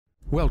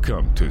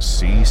Welcome to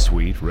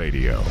C-Suite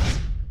Radio.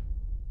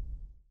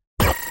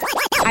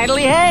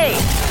 Idly hey!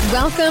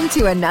 Welcome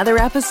to another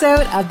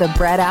episode of The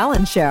Brett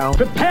Allen Show,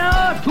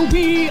 Prepare to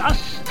be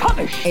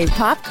astonished! a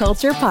pop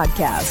culture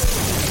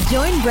podcast.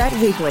 Join Brett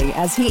weekly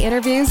as he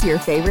interviews your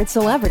favorite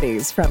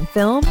celebrities from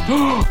film,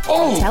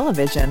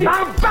 television,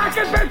 I'm back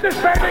in business,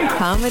 baby!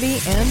 comedy,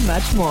 and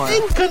much more.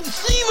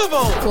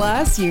 Inconceivable!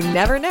 Plus, you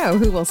never know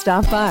who will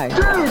stop by.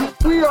 Dude,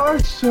 we are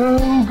so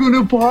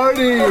gonna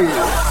party!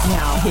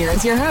 Now, here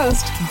is your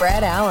host,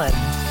 Brett Allen.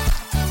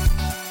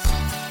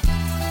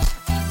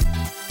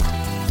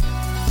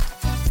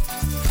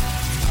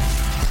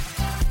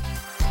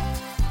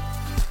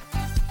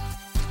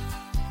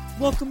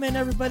 Welcome in,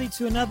 everybody,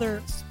 to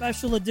another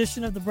special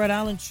edition of The Brett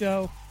Allen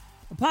Show,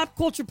 a pop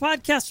culture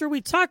podcast where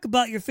we talk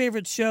about your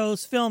favorite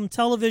shows, film,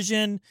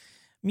 television,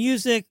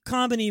 music,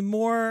 comedy,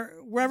 more.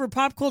 Wherever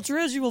pop culture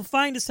is, you will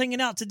find us hanging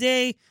out.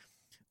 Today,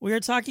 we are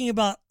talking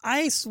about,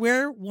 I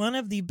swear, one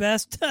of the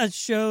best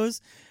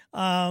shows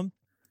on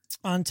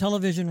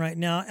television right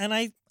now. And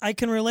I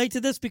can relate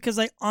to this because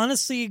I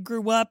honestly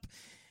grew up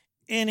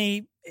in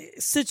a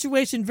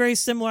situation very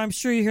similar. I'm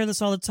sure you hear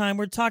this all the time.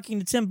 We're talking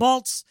to Tim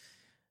Baltz,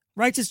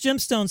 Righteous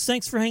Gemstones.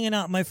 Thanks for hanging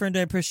out, my friend. I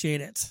appreciate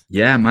it.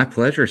 Yeah, my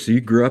pleasure. So you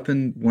grew up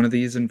in one of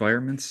these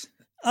environments?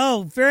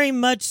 Oh, very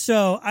much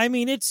so. I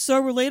mean, it's so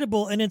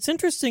relatable. And it's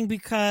interesting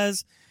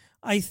because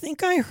I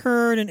think I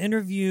heard an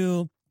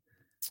interview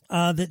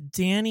that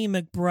Danny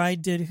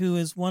McBride did, who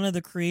is one of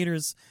the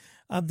creators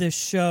of this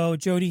show,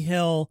 Jody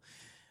Hill,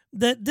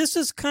 that this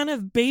is kind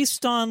of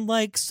based on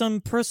like some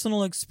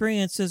personal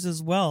experiences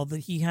as well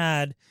that he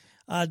had.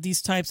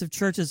 These types of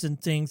churches and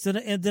things.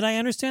 Did I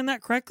understand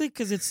that correctly?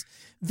 Because it's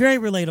very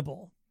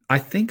relatable. I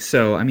think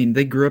so. I mean,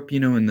 they grew up,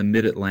 in the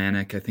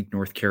mid-Atlantic, I think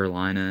North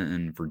Carolina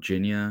and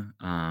Virginia.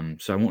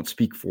 So I won't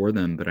speak for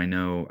them, but I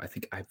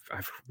think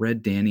I've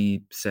read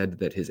Danny said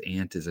that his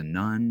aunt is a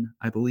nun,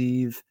 I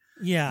believe.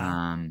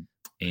 Yeah.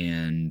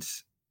 And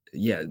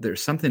yeah,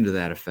 there's something to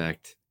that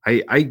effect.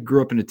 I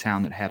grew up in a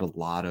town that had a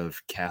lot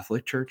of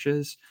Catholic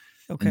churches.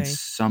 Okay. And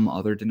some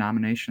other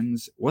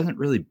denominations. It wasn't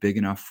really big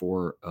enough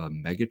for a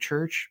mega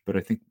church, but I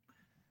think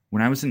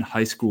when I was in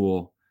high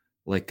school,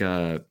 like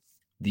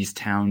these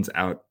towns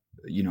out,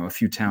 a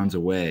few towns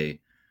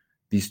away,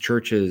 these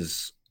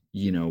churches,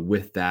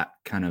 with that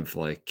kind of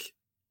like,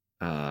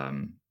 I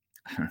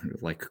don't know,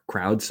 like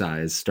crowd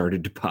size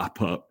started to pop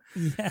up.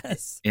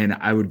 Yes. And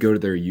I would go to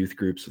their youth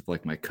groups with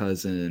like my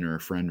cousin or a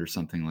friend or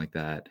something like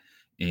that.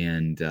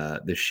 And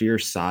the sheer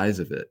size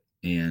of it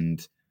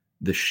and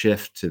the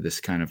shift to this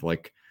kind of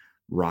like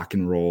rock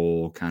and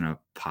roll kind of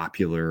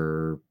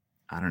popular,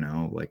 I don't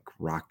know, like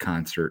rock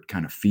concert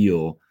kind of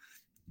feel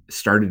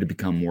started to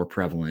become more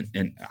prevalent.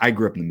 And I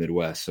grew up in the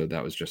Midwest, so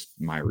that was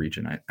just my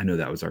region. I know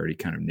that was already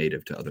kind of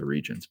native to other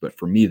regions, but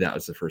for me, that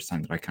was the first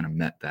time that I kind of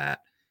met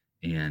that.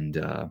 And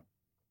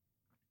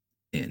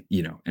it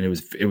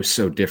was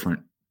so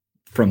different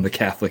from the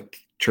Catholic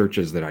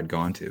churches that I'd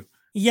gone to.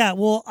 Yeah,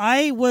 well,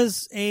 I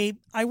was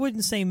I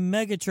wouldn't say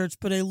mega church,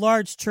 but a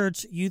large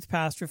church youth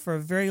pastor for a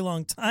very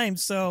long time.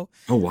 So,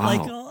 oh, wow.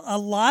 Like a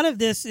lot of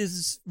this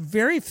is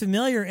very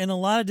familiar in a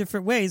lot of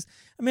different ways.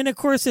 I mean, of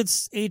course,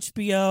 it's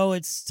HBO,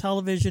 it's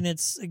television,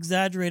 it's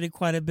exaggerated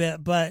quite a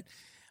bit, but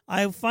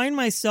I find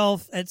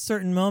myself at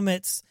certain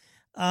moments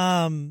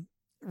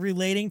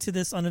relating to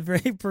this on a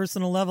very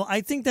personal level. I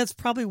think that's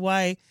probably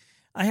why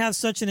I have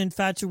such an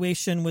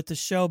infatuation with the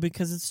show,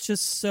 because it's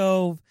just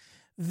so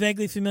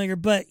vaguely familiar.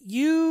 But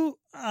you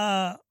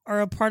are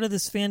a part of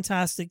this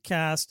fantastic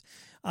cast.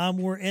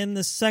 We're in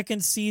the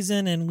second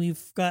season and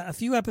we've got a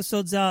few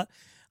episodes out.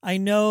 I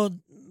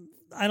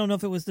don't know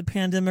if it was the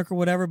pandemic or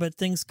whatever, but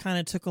things kind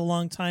of took a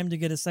long time to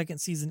get a second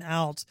season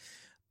out.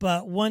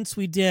 But once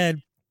we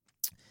did,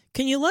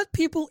 can you let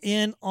people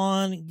in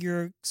on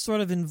your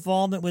sort of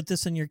involvement with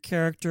this and your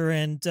character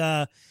and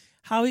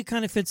how he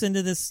kind of fits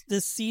into this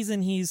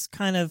season? He's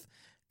kind of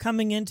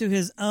coming into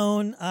his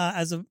own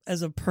as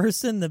a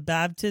person. The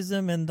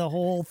baptism and the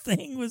whole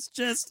thing was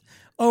just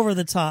over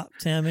the top,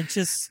 Tim. It's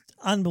just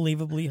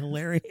unbelievably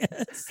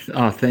hilarious.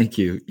 Oh, thank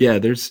you. Yeah,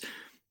 there's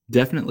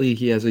definitely,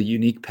 he has a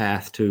unique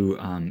path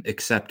to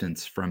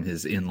acceptance from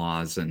his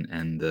in-laws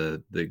and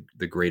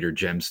the greater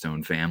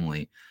Gemstone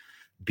family.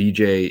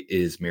 BJ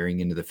is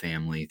marrying into the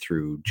family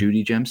through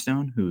Judy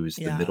Gemstone, who's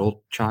the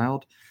middle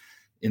child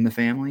in the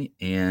family.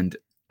 And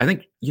I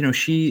think,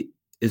 she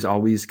is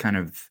always kind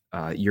of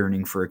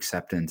yearning for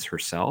acceptance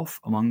herself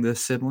among the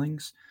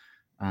siblings,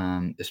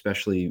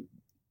 especially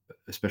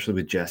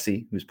with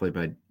Jesse, who's played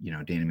by,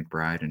 Danny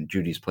McBride, and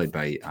Judy's played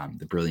by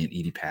the brilliant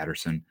Edie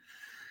Patterson.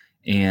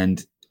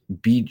 And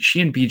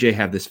she and BJ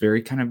have this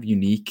very kind of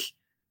unique,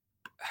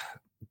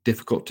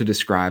 difficult to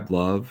describe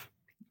love.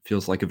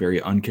 Feels like a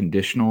very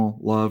unconditional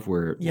love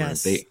where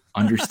they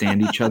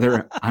understand each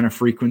other on a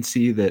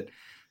frequency that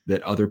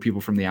other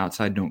people from the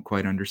outside don't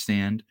quite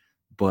understand.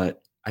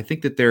 But I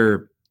think that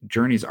their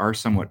journeys are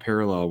somewhat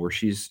parallel, where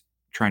she's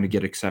trying to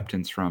get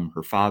acceptance from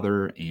her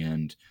father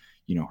and,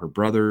 her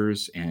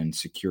brothers and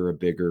secure a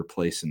bigger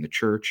place in the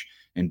church.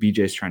 And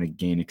BJ's trying to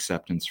gain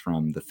acceptance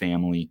from the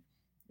family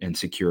and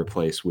secure a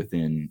place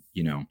within,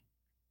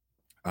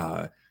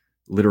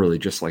 literally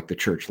just like the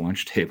church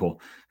lunch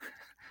table.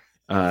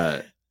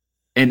 And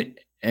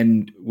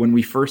when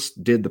we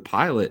first did the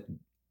pilot,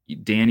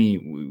 Danny,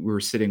 we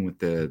were sitting with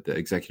the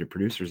executive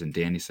producers, and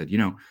Danny said,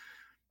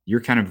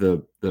 you're kind of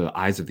the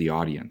eyes of the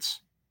audience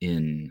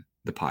in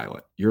the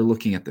pilot. You're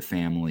looking at the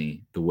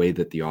family the way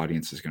that the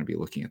audience is going to be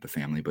looking at the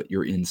family, but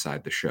you're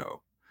inside the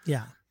show.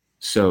 Yeah.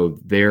 So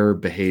their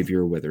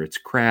behavior, whether it's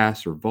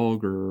crass or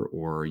vulgar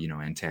or,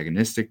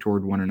 antagonistic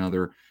toward one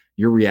another,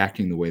 you're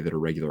reacting the way that a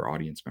regular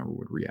audience member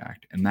would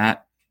react. And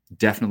that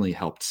definitely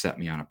helped set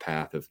me on a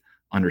path of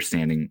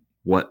understanding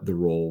what the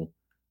role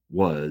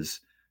was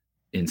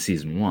in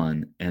season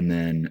 1, and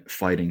then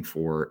fighting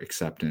for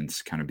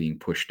acceptance, kind of being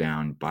pushed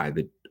down by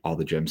all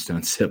the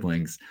Gemstone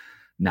siblings,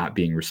 not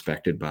being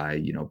respected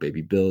by,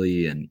 baby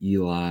Billy and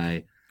Eli.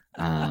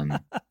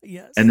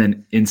 Yes. And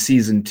then in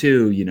season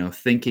 2,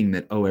 thinking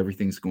that,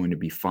 everything's going to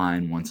be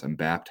fine once I'm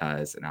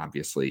baptized. And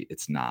obviously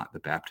it's not. The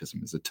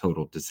baptism is a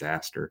total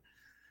disaster.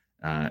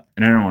 And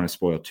I don't want to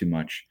spoil too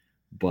much,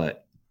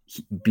 but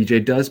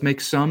BJ does make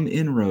some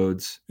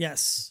inroads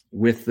yes,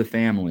 with the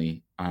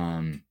family.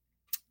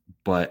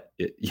 But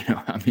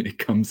it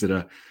comes at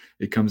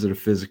a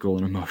physical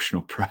and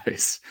emotional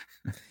price.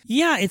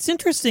 Yeah, it's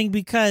interesting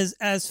because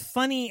as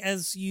funny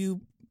as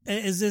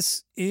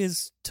this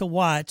is to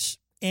watch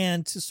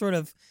and to sort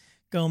of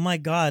go, my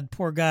God,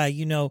 poor guy,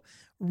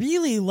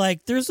 really,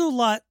 like, there's a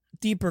lot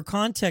deeper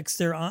context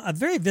there on a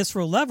very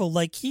visceral level.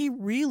 Like, he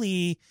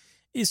really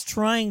is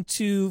trying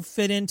to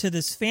fit into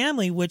this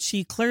family, which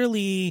he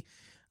clearly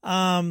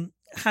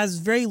has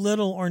very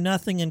little or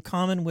nothing in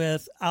common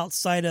with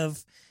outside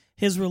of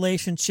his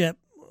relationship,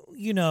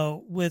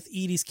 with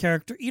Edie's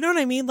character. You know what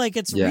I mean? Like,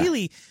 it's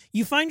really,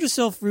 you find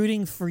yourself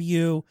rooting for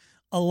you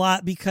a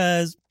lot,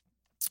 because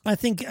I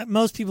think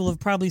most people have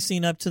probably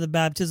seen Up to the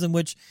Baptism,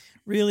 which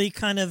really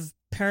kind of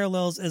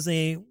parallels as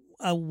a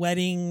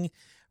wedding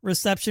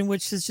reception,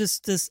 which is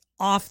just this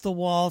off the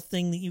wall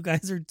thing that you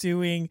guys are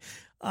doing.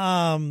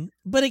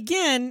 But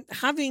again,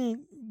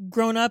 having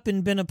grown up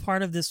and been a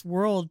part of this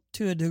world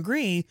to a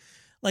degree,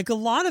 like, a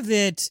lot of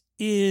it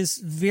is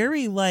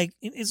very, like,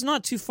 it's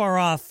not too far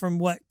off from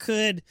what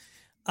could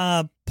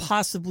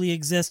possibly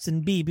exist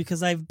and be,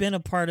 because I've been a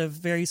part of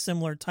very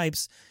similar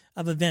types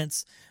of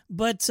events.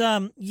 But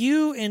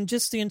you and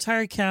just the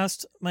entire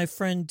cast, my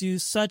friend, do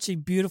such a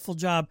beautiful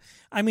job.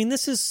 I mean,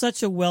 this is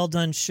such a well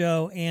done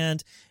show,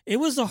 and it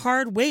was a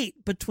hard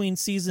wait between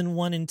season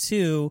 1 and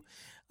 2.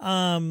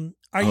 Are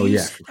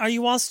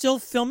you all still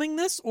filming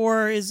this,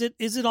 or is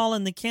it all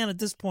in the can at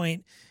this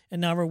point,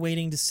 and now we're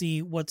waiting to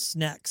see what's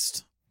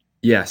next?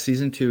 Yeah,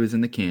 season 2 is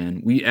in the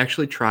can. We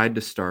actually tried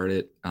to start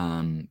it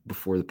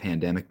before the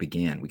pandemic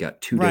began. We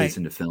got 2 days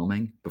into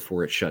filming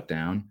before it shut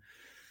down.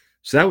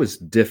 So that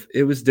was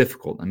it was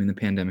difficult. I mean, the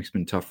pandemic's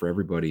been tough for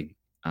everybody.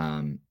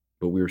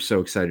 But we were so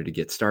excited to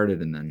get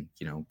started, and then,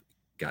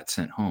 got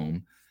sent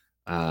home.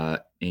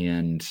 But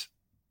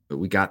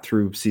we got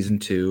through season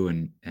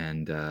 2,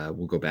 and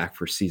we'll go back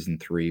for season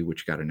 3,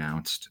 which got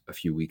announced a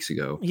few weeks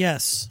ago.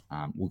 Yes.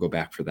 We'll go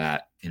back for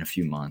that in a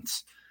few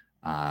months.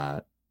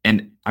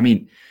 And I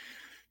mean,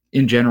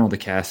 in general, the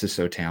cast is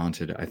so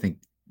talented. I think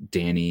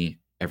Danny,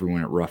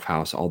 everyone at Rough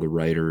House, all the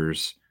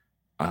writers,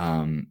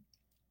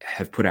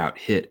 have put out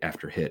hit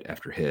after hit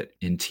after hit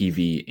in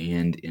TV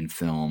and in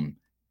film.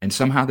 And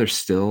somehow they're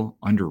still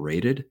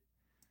underrated,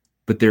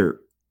 but they're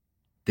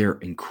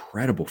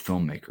incredible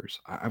filmmakers.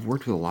 I've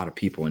worked with a lot of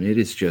people, and it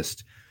is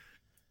just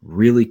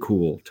really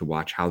cool to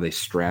watch how they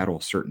straddle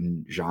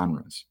certain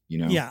genres,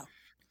 Yeah.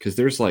 Because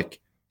there's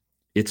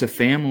it's a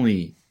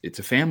family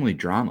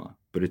drama,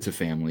 but it's a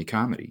family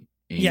comedy.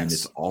 And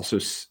It's also,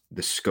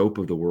 the scope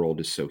of the world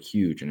is so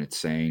huge, and it's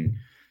saying,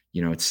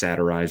 it's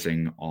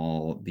satirizing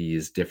all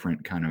these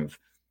different kind of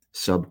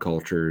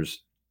subcultures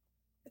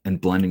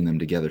and blending them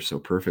together so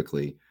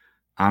perfectly.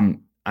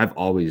 I've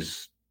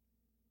always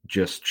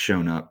just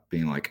shown up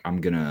being like,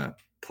 I'm going to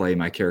play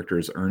my character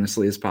as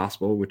earnestly as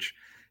possible, which,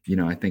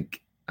 I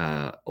think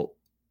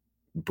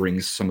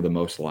brings some of the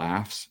most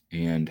laughs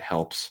and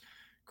helps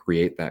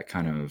create that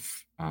kind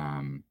of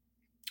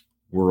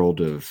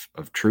world of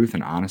truth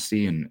and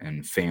honesty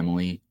and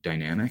family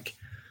dynamic.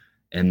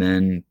 And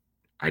then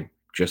I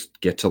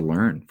just get to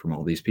learn from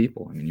all these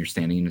people. I mean, you're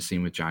standing in a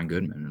scene with John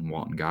Goodman and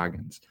Walton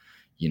Goggins.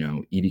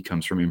 Edie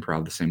comes from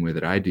improv the same way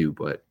that I do,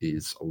 but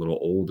is a little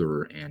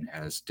older and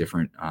has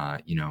different,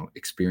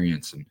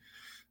 experience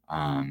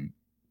and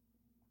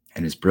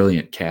is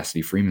brilliant.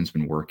 Cassidy Freeman's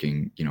been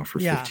working, for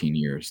 15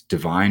 years.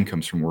 Divine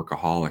comes from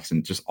Workaholics,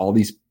 and just all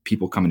these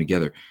people coming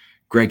together.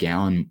 Greg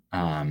Allen,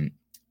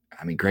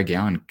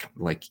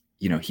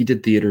 he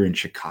did theater in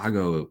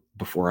Chicago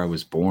before I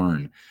was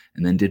born,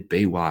 and then did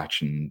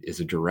Baywatch and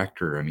is a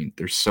director. I mean,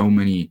 there's so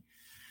many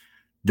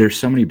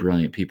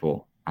brilliant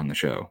people on the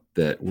show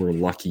that we're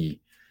lucky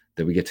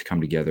that we get to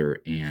come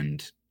together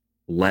and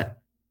let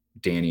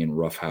Danny and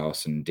Rough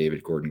House and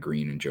David Gordon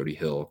Green and Jody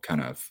Hill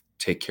kind of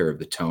take care of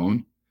the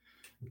tone.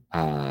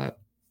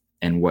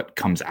 And what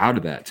comes out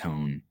of that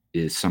tone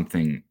is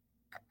something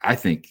I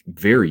think,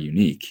 very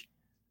unique.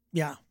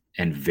 Yeah.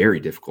 And very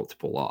difficult to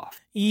pull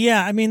off.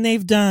 Yeah, I mean,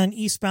 they've done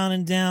Eastbound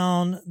and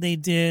Down. They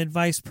did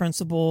Vice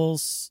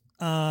Principals,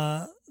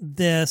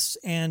 this,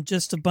 and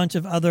just a bunch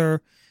of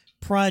other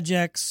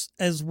projects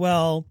as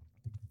well.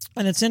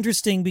 And it's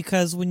interesting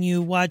because when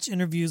you watch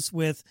interviews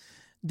with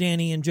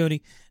Danny and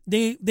Jody,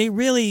 they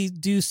really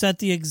do set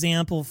the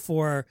example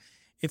for,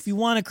 if you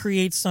want to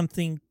create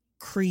something,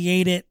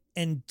 create it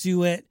and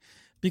do it,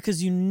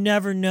 because you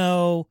never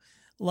know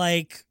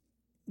like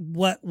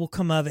what will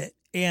come of it.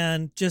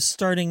 And just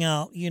starting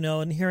out,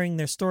 and hearing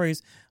their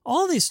stories,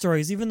 all these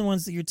stories, even the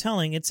ones that you're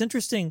telling, it's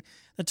interesting.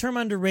 The term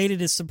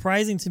underrated is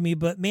surprising to me,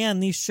 but man,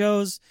 these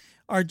shows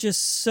are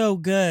just so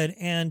good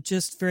and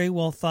just very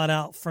well thought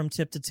out from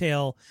tip to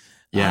tail.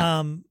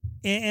 Yeah.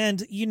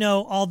 And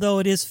although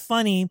it is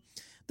funny,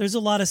 there's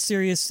a lot of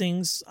serious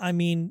things,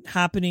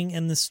 happening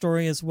in the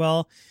story as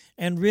well.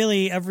 And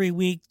really every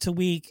week to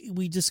week,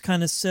 we just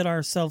kind of sit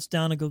ourselves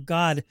down and go,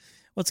 God,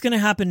 what's going to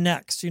happen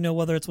next?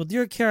 Whether it's with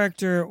your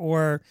character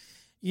or,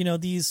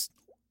 these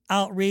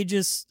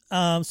outrageous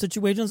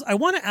situations. I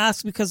want to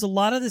ask, because a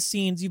lot of the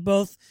scenes,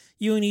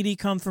 you and Edie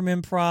come from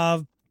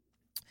improv.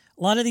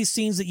 A lot of these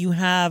scenes that you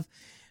have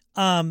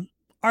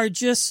are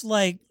just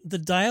like, the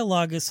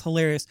dialogue is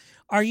hilarious.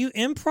 Are you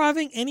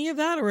improvising any of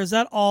that, or is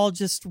that all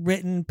just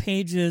written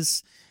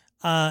pages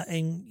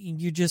and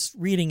you're just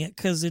reading it?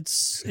 Because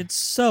it's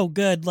so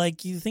good.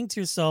 Like, you think to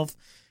yourself,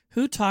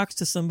 who talks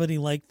to somebody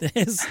like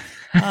this?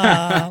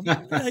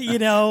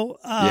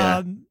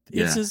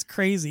 It's just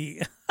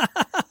crazy.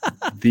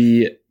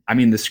 The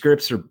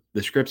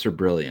scripts are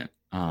brilliant.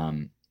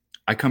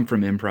 I come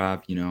from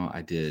improv,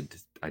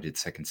 I did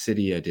Second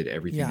City. I did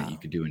everything that you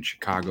could do in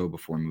Chicago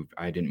before I moved.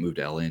 I didn't move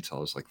to LA until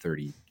I was like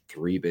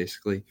 33,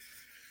 basically.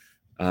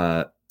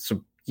 So,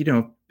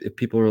 if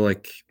people are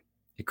like,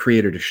 it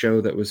created a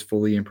show that was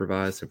fully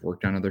improvised. I've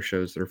worked on other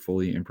shows that are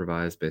fully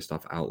improvised based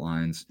off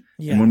outlines.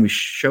 Yeah. And when we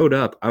showed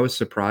up, I was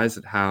surprised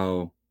at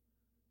how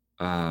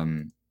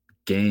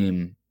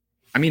game.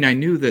 I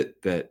knew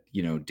that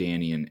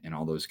Danny and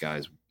all those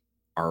guys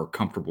are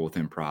comfortable with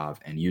improv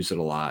and use it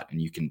a lot,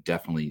 and you can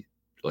definitely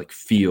like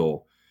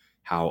feel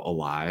how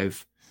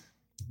alive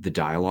the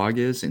dialogue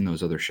is in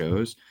those other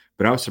shows.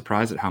 But I was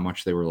surprised at how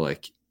much they were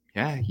like,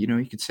 yeah,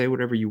 you could say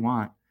whatever you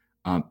want,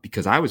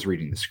 because I was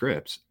reading the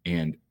scripts,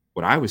 and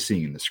what I was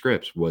seeing in the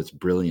scripts was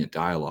brilliant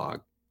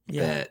dialogue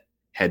that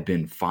had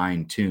been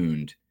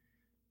fine-tuned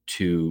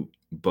to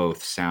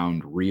both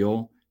sound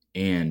real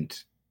and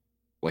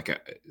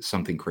like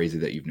something crazy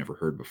that you've never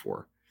heard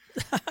before.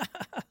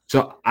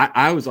 So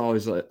I was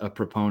always a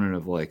proponent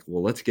of like,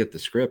 well, let's get the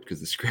script,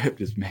 because the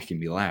script is making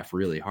me laugh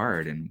really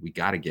hard, and we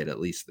got to get at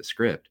least the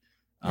script.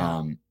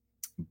 Yeah.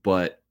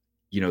 But,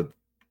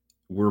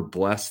 we're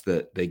blessed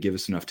that they give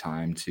us enough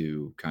time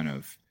to kind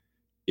of,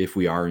 if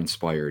we are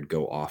inspired,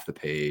 go off the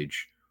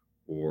page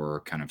or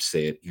kind of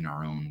say it in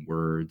our own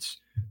words.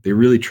 They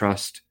really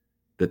trust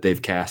that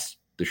they've cast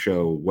the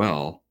show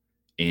well,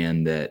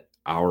 and that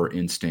our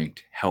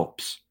instinct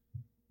helps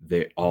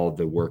all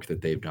the work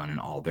that they've done and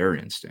all their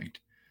instinct.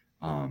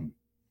 And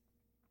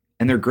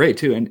they're great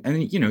too.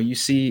 And you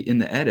see in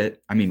the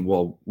edit,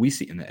 we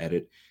see in the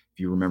edit, if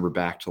you remember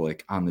back to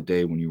like on the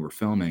day when you were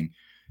filming,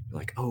 you're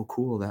like, oh,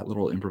 cool, that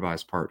little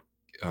improvised part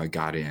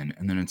got in.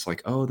 And then it's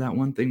like, oh, that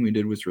one thing we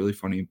did was really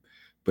funny,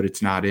 but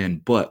it's not in.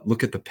 But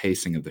look at the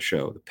pacing of the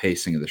show. The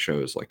pacing of the show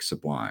is like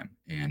sublime,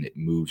 and it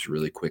moves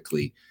really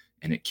quickly,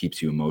 and it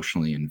keeps you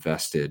emotionally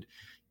invested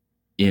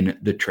in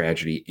the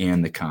tragedy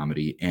and the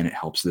comedy, and it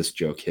helps this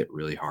joke hit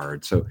really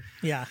hard. So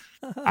yeah,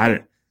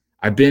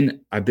 I've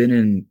been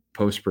in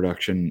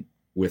post-production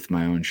with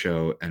my own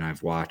show, and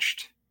I've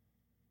watched,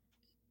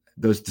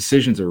 those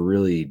decisions are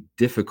really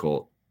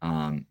difficult.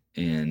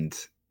 And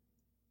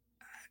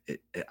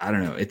I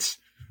don't know, it's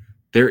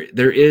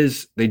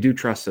they do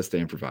trust us to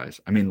improvise.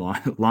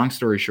 Long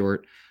story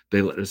short,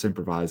 they let us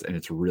improvise, and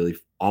it's really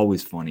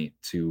always funny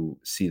to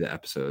see the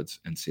episodes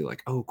and see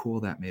like, oh,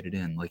 cool, that made it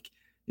in. Like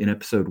in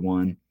episode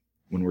 1,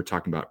 when we're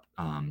talking about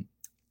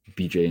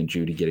BJ and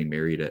Judy getting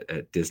married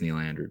at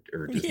Disneyland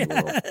or Disney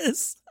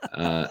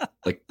World,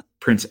 like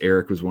Prince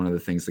Eric was one of the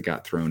things that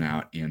got thrown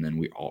out, and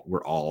then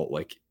we're all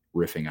like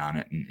riffing on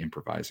it and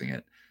improvising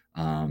it.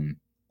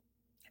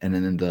 And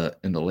then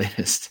in the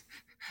latest,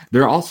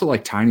 there are also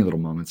like tiny little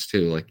moments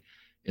too. Like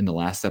in the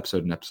last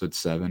episode, in episode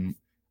 7,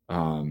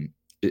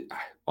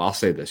 I'll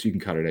say this, you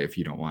can cut it out if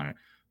you don't want it,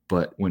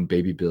 but when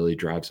Baby Billy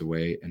drives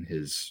away and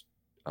his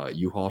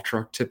U-Haul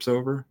truck tips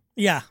over,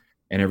 and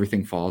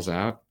everything falls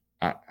out,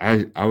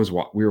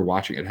 we were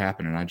watching it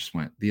happen, and I just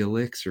went, the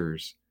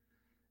elixirs,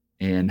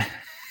 and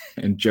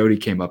Jody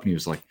came up and he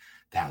was like,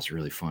 that was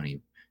really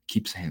funny.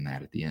 Keep saying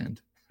that at the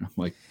end. I'm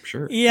like,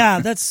 sure. Yeah,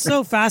 that's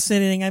so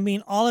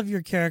fascinating. All of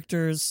your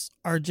characters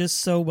are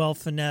just so well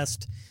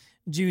finessed.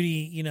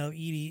 Judy,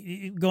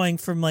 Edie, going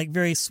from like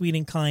very sweet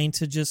and kind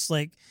to just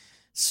like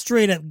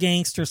straight up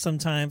gangster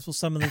sometimes with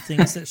some of the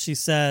things that she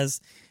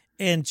says.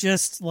 and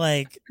just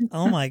like,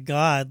 oh my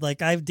God,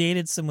 like I've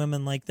dated some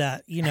women like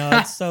that.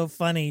 It's so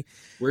funny.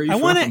 Where are you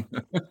from?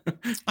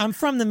 I'm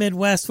from the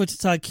Midwest,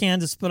 Wichita,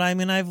 Kansas, but I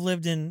mean, I've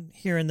lived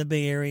here in the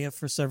Bay Area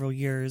for several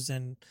years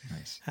and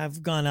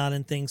have gone out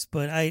and things,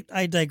 but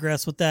I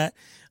digress with that.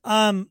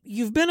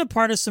 You've been a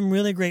part of some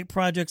really great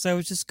projects. I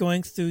was just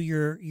going through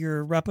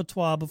your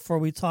repertoire before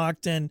we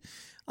talked, and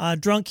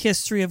Drunk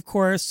History, of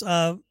course,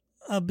 a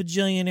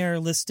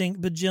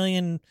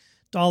bajillion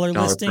dollar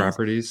listings,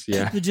 properties,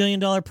 bajillion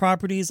dollar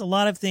properties, a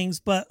lot of things.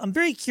 But I'm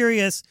very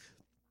curious,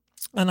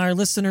 and our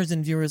listeners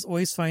and viewers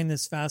always find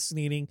this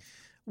fascinating.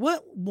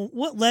 What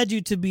led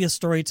you to be a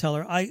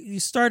storyteller? You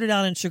started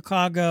out in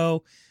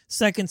Chicago,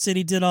 Second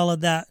City, did all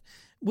of that.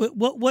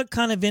 What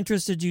kind of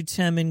interested you,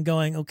 Tim, in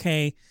going,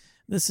 okay,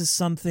 this is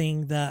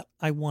something that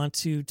I want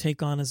to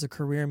take on as a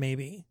career,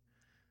 maybe?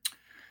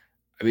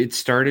 I mean, it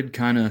started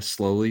kind of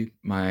slowly.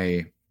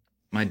 My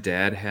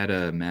dad had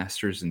a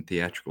master's in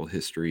theatrical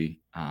history.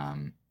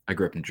 I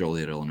grew up in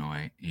Joliet,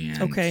 Illinois,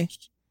 and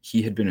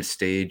he had been a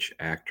stage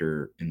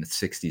actor in the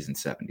 60s and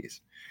 70s.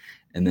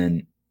 And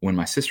then when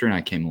my sister and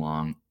I came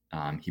along,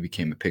 he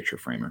became a picture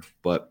framer.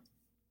 But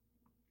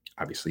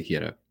obviously, he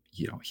had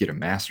a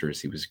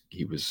master's.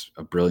 He was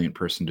a brilliant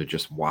person to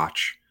just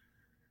watch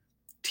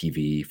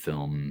TV,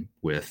 film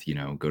with,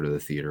 go to the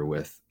theater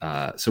with.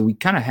 So we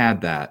kind of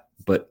had that,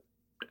 but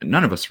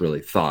none of us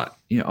really thought,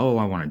 oh,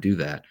 I want to do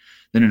that.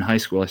 Then in high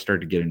school, I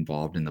started to get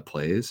involved in the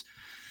plays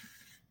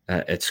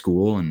at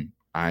school, and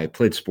I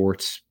played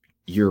sports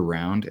year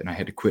round, and I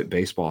had to quit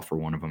baseball for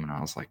one of them. And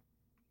I was like,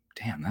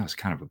 damn, that was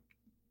kind of a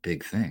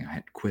big thing. I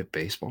had to quit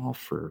baseball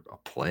for a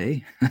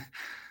play.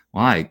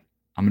 Well,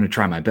 I'm going to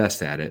try my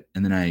best at it.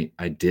 And then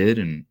I did,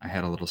 and I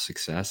had a little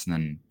success. And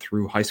then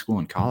through high school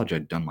and college,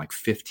 I'd done like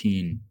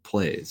 15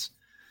 plays.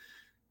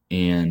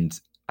 And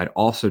I'd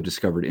also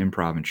discovered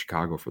improv in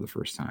Chicago for the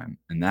first time.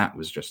 And that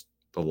was just,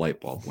 the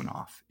light bulb went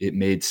off. It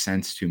made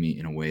sense to me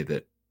in a way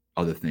that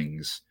other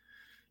things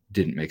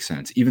didn't make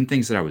sense, even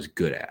things that I was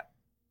good at.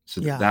 So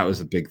that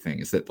was a big thing,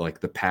 is that like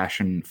the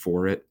passion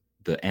for it,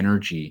 the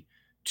energy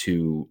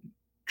to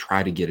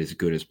try to get as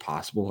good as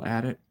possible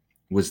at it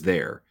was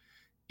there.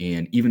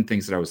 And even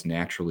things that I was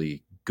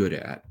naturally good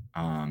at,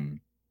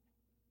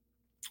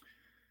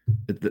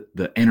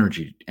 the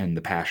energy and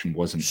the passion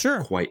wasn't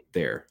quite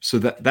there. So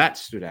that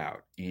stood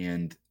out.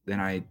 And then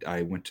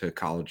I went to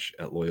college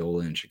at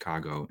Loyola in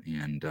Chicago,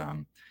 and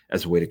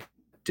as a way to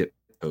dip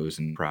toes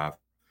in improv.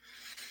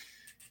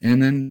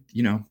 And then,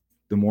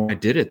 the more I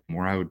did it, the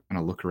more I would kind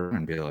of look around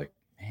and be like,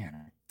 man,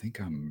 I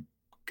think I'm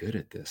good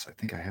at this. I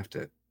think I have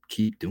to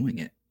keep doing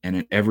it. And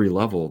at every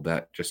level,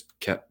 that just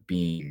kept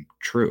being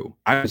true.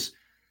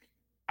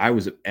 I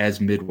was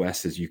as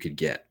Midwest as you could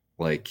get.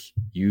 Like,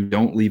 you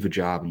don't leave a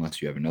job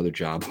unless you have another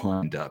job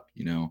lined up.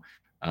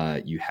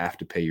 You have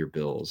to pay your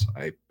bills.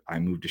 I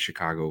moved to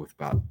Chicago with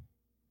about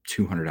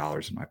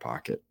 $200 in my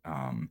pocket.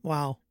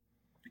 Wow.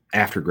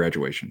 After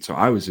graduation. So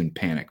I was in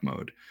panic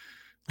mode,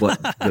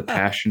 but the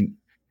passion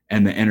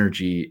and the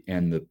energy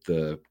and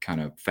the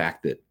kind of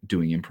fact that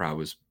doing improv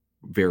was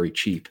very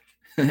cheap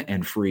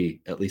and free,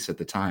 at least at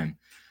the time.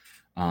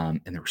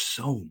 And there were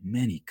so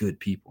many good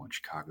people in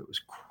Chicago. It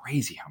was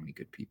crazy how many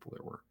good people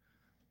there were.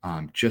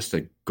 Just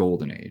a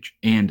golden age,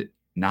 and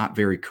not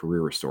very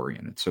careerist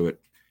oriented. So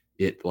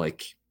it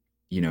like,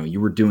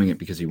 you were doing it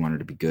because you wanted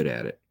to be good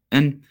at it.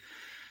 And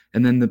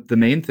then the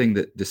main thing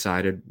that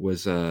decided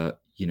was,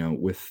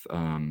 with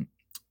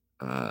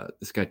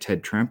this guy,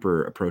 Ted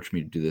Tremper, approached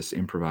me to do this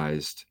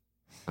improvised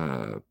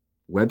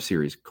web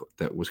series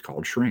that was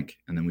called Shrink.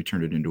 And then we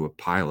turned it into a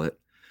pilot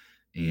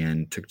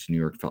and took it to New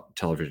York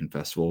Television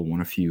Festival,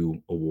 won a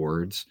few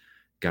awards,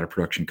 got a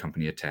production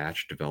company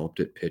attached,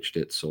 developed it, pitched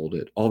it, sold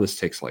it. All this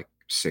takes like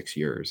 6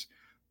 years.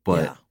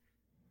 But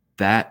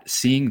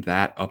seeing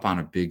that up on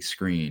a big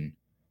screen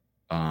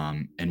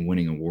and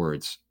winning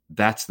awards,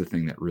 that's the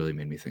thing that really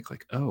made me think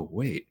like, oh,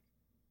 wait,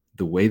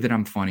 the way that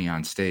I'm funny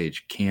on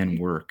stage can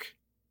work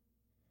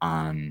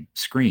on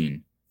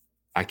screen.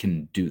 I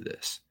can do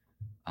this.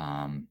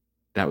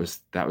 That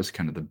was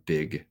kind of the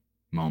big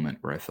moment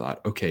where I thought,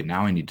 okay,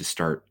 now I need to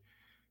start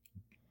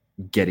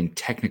getting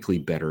technically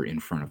better in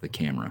front of the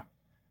camera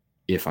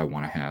if I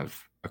want to have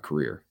a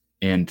career.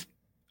 And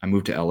I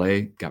moved to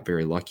LA, got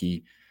very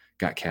lucky,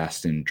 got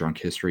cast in Drunk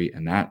History.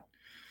 And that,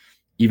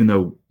 even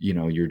though,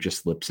 you're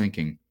just lip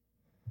syncing,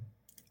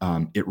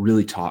 it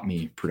really taught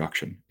me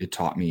production. It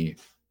taught me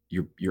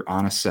you're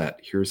on a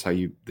set. Here's how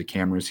the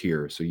camera's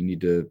here. So you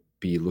need to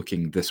be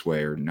looking this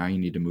way, or now you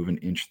need to move an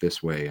inch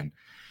this way. And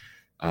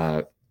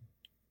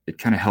it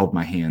kind of held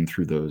my hand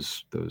through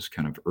those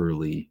kind of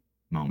early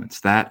moments,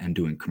 that and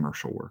doing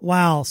commercial work.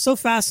 Wow. So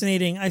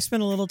fascinating. I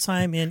spent a little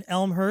time in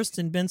Elmhurst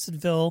and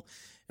Bensonville,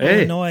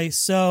 Illinois.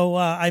 So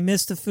I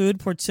missed the food,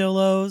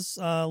 Portillo's,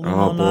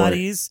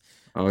 Limonati's,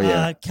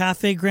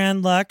 Cafe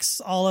Grand Lux,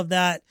 all of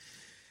that.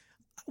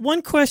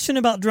 One question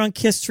about Drunk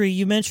History.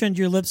 You mentioned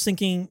your lip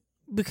syncing,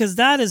 because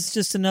that is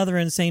just another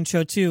insane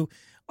show too.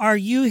 Are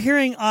you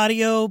hearing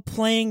audio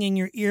playing in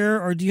your ear,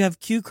 or do you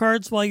have cue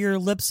cards while you're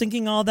lip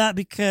syncing all that?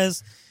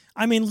 Because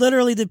I mean,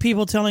 literally the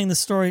people telling the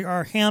story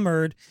are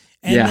hammered.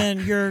 And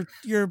then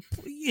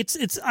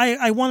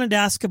I wanted to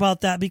ask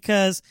about that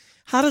because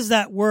how does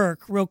that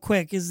work real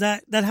quick? Is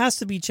that has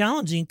to be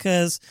challenging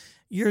because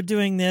you're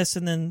doing this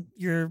and then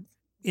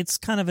it's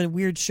kind of a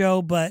weird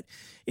show, but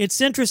it's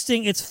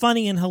interesting. It's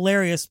funny and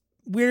hilarious.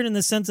 Weird in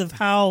the sense of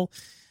how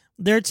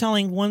they're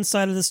telling one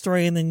side of the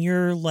story and then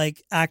you're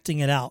like acting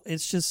it out.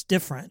 It's just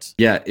different.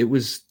 Yeah, it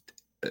was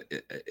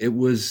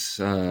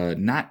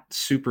not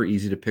super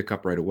easy to pick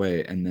up right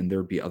away. And then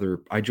there'd be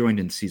I joined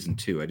in season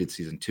 2. I did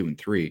season 2 and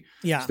 3.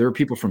 Yeah. So there were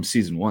people from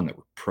season 1 that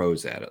were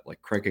pros at it.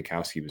 Like Craig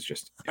Kukowski was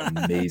just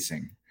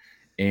amazing.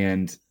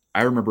 And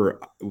I remember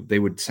they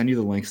would send you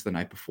the links the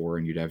night before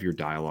and you'd have your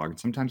dialogue. And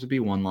sometimes it'd be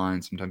 1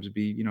 line, sometimes it'd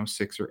be,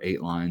 6 or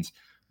 8 lines.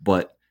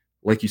 But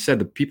like you said,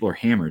 the people are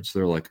hammered. So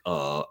they're like,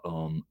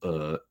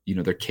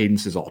 their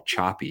cadence is all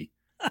choppy.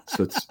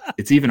 So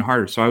it's even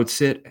harder. So I would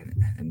sit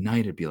and at night,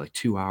 it'd be like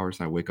 2 hours.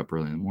 And I wake up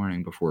early in the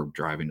morning before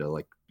driving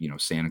to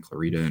Santa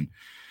Clarita, and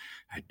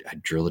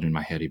I'd drill it in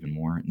my head even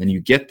more. And then you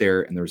get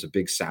there and there's a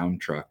big sound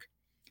truck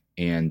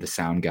and the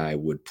sound guy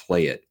would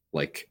play it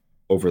like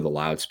over the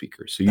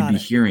loudspeaker. So you'd be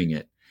hearing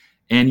it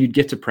and you'd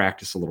get to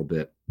practice a little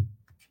bit.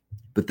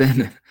 But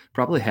then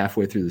probably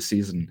halfway through the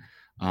season,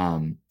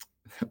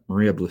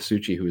 Maria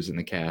Blasucci, who was in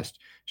the cast,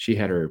 she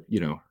had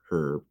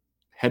her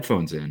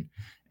headphones in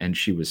and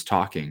she was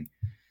talking.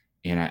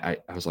 And I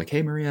was like,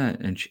 hey, Maria.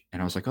 And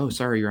I was like, oh,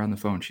 sorry, you're on the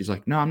phone. She's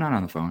like, no, I'm not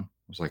on the phone.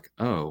 I was like,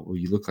 oh, well,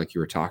 you look like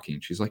you were talking.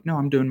 She's like, no,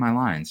 I'm doing my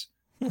lines.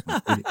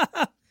 Like,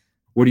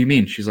 what do you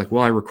mean? She's like,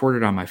 well, I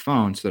recorded on my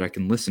phone so that I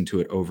can listen to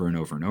it over and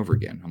over and over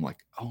again. I'm like,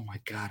 oh my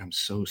God, I'm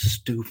so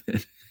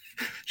stupid.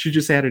 She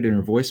just had it in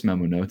her voice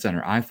memo notes on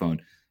her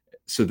iPhone.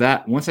 So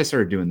that once I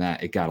started doing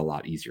that, it got a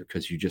lot easier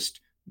because you just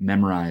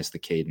memorize the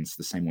cadence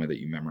the same way that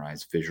you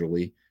memorize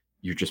visually.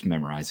 You're just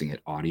memorizing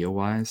it audio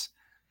wise.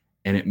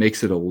 And it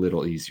makes it a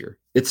little easier.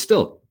 It's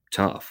still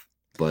tough,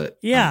 but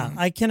yeah,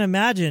 I can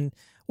imagine.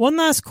 One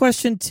last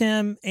question,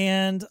 Tim,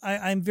 and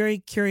I'm very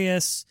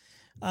curious.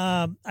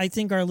 I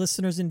think our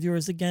listeners and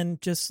viewers, again,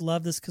 just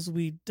love this because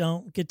we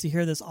don't get to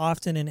hear this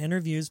often in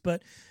interviews.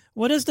 But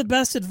what is the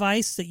best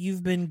advice that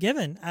you've been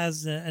given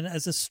as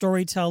a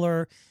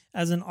storyteller,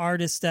 as an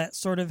artist that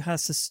sort of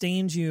has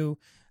sustained you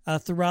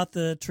throughout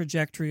the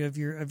trajectory of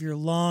your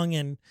long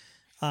and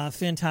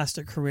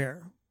fantastic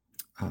career?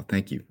 Oh,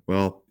 thank you.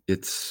 Well,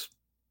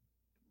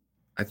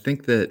 I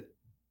think that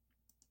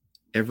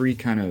every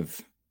kind of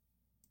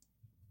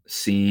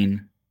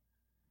scene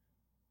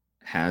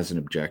has an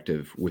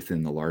objective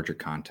within the larger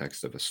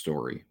context of a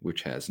story,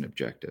 which has an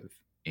objective.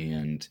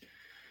 And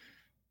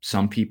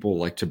some people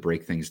like to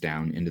break things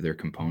down into their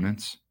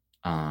components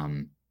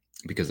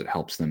because it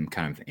helps them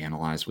kind of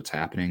analyze what's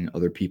happening.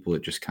 Other people,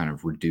 it just kind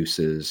of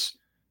reduces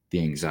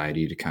the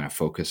anxiety to kind of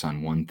focus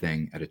on one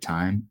thing at a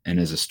time. And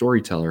as a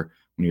storyteller,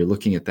 when you're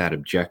looking at that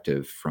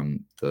objective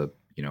from the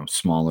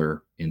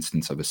smaller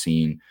instance of a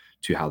scene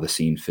to how the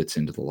scene fits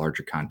into the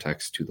larger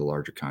context, to the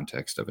larger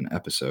context of an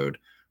episode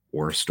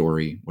or a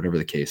story, whatever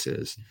the case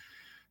is,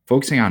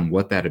 focusing on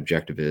what that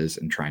objective is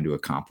and trying to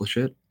accomplish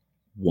it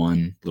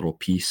one little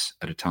piece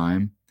at a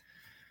time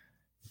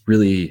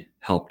really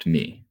helped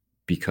me,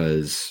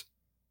 because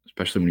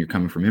especially when you're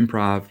coming from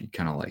improv, you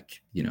kind of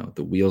like,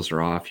 the wheels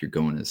are off, you're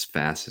going as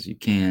fast as you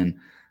can.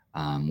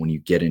 When you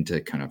get into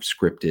kind of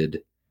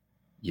scripted,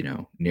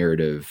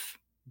 narrative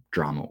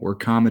drama or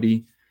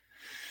comedy,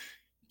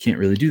 you can't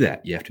really do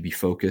that. You have to be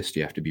focused,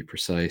 you have to be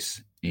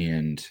precise,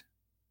 and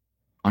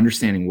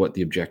understanding what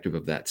the objective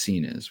of that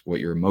scene is,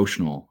 what your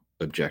emotional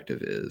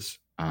objective is,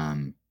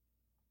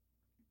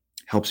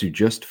 helps you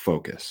just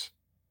focus.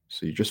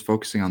 So you're just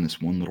focusing on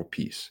this one little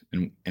piece.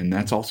 And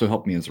that's also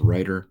helped me as a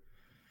writer,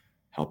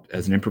 helped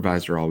as an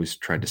improviser, always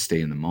tried to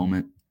stay in the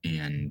moment,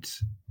 and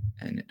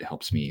it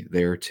helps me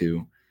there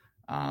too.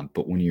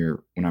 But when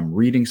I'm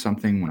reading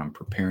something, when I'm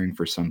preparing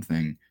for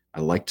something, I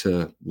like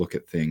to look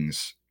at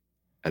things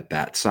at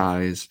that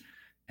size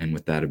and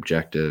with that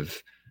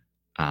objective.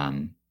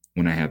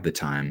 When I have the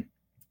time,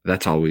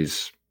 that's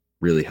always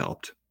really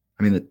helped.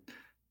 I mean, a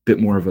bit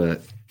more of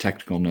a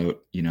technical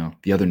note,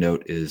 the other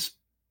note is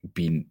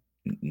be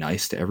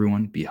nice to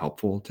everyone, be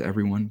helpful to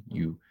everyone.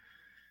 You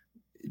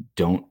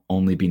don't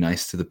only be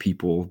nice to the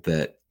people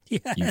that you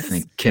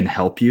think can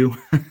help you.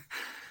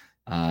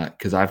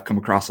 Because I've come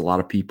across a lot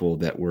of people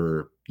that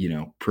were,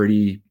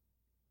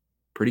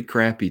 pretty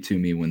crappy to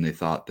me when they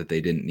thought that they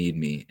didn't need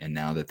me. And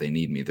now that they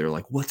need me, they're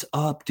like, what's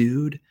up,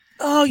 dude?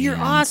 Oh, you're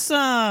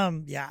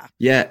awesome. Yeah.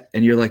 Yeah.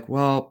 And you're like,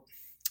 well,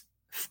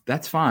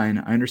 that's fine.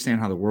 I understand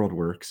how the world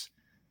works.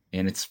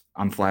 And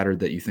I'm flattered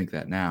that you think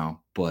that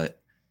now,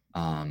 but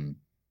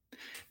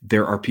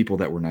there are people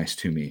that were nice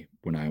to me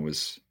when I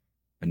was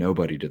a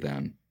nobody to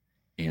them,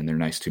 and they're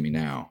nice to me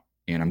now.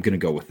 And I'm going to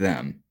go with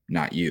them,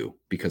 not you,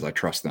 because I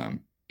trust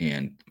them.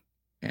 And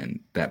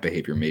that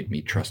behavior made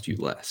me trust you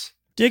less.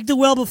 Dig the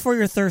well before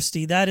you're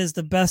thirsty. That is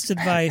the best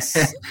advice.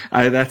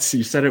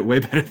 You said it way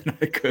better than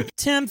I could.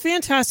 Tim,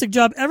 fantastic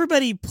job.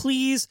 Everybody,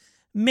 please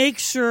make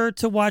sure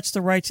to watch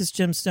The Righteous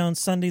Gemstones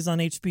Sundays on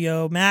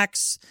HBO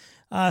Max.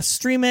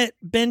 Stream it,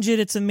 binge it.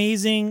 It's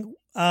amazing.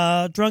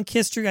 Drunk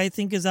History, I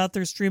think, is out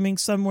there streaming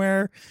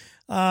somewhere.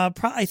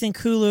 I think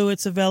Hulu,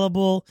 it's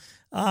available.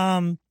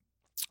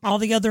 All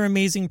the other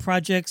amazing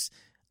projects.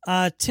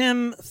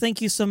 Tim,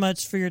 thank you so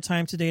much for your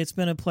time today. It's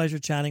been a pleasure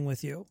chatting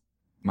with you.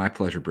 My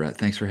pleasure, Brett.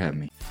 Thanks for having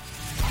me.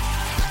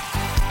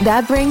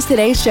 That brings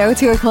today's show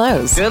to a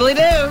close. Diddly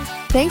do.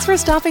 Thanks for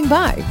stopping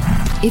by.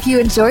 If you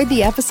enjoyed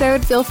the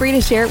episode, feel free to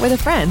share it with a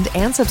friend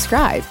and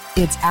subscribe.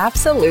 It's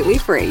absolutely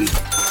free.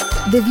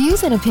 The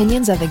views and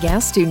opinions of the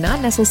guests do not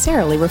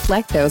necessarily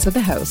reflect those of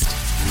the host.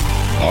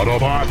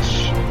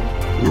 Autobots,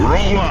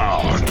 roll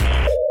out.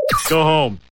 Go home.